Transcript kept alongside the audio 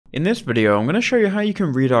In this video, I'm going to show you how you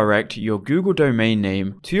can redirect your Google domain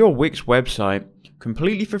name to your Wix website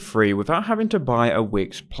completely for free without having to buy a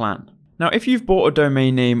Wix plan. Now, if you've bought a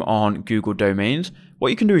domain name on Google Domains, what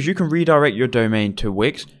you can do is you can redirect your domain to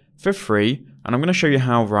Wix for free, and I'm going to show you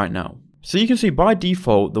how right now. So you can see by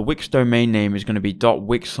default, the Wix domain name is going to be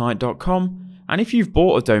 .wixsite.com, and if you've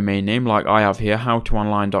bought a domain name like I have here,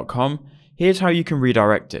 howtoonline.com, here's how you can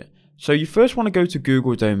redirect it. So you first want to go to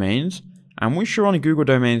Google Domains, and once you're on Google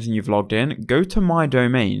Domains and you've logged in, go to My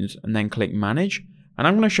Domains and then click Manage, and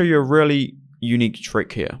I'm going to show you a really unique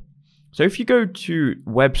trick here. So if you go to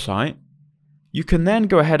Website, you can then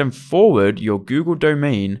go ahead and forward your Google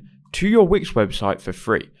domain to your Wix website for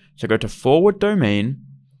free. So go to Forward Domain,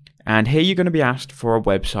 and here you're going to be asked for a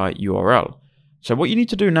website URL. So what you need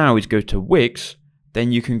to do now is go to Wix,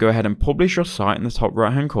 then you can go ahead and publish your site in the top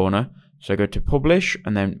right hand corner. So go to Publish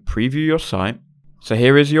and then Preview your site. So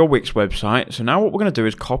here is your Wix website. So now what we're going to do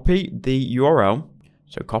is copy the URL.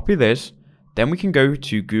 So copy this, then we can go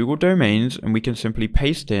to Google Domains and we can simply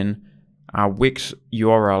paste in our Wix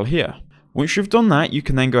URL here. Once you've done that, you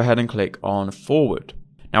can then go ahead and click on Forward.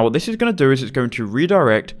 Now what this is going to do is it's going to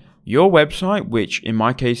redirect your website, which in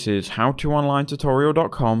my case is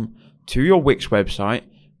howtoonlinetutorial.com, to your Wix website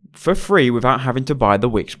for free without having to buy the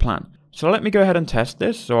Wix plan. So let me go ahead and test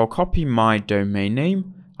this. So I'll copy my domain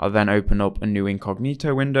name. I'll then open up a new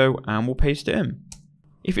incognito window and we'll paste it in.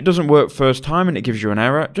 If it doesn't work first time and it gives you an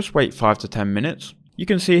error, just wait 5 to 10 minutes. You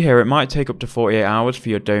can see here it might take up to 48 hours for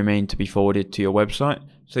your domain to be forwarded to your website.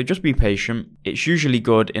 So just be patient. It's usually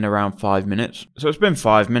good in around 5 minutes. So it's been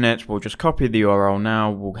 5 minutes. We'll just copy the URL now.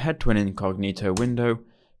 We'll head to an incognito window,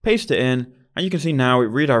 paste it in, and you can see now it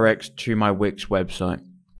redirects to my Wix website.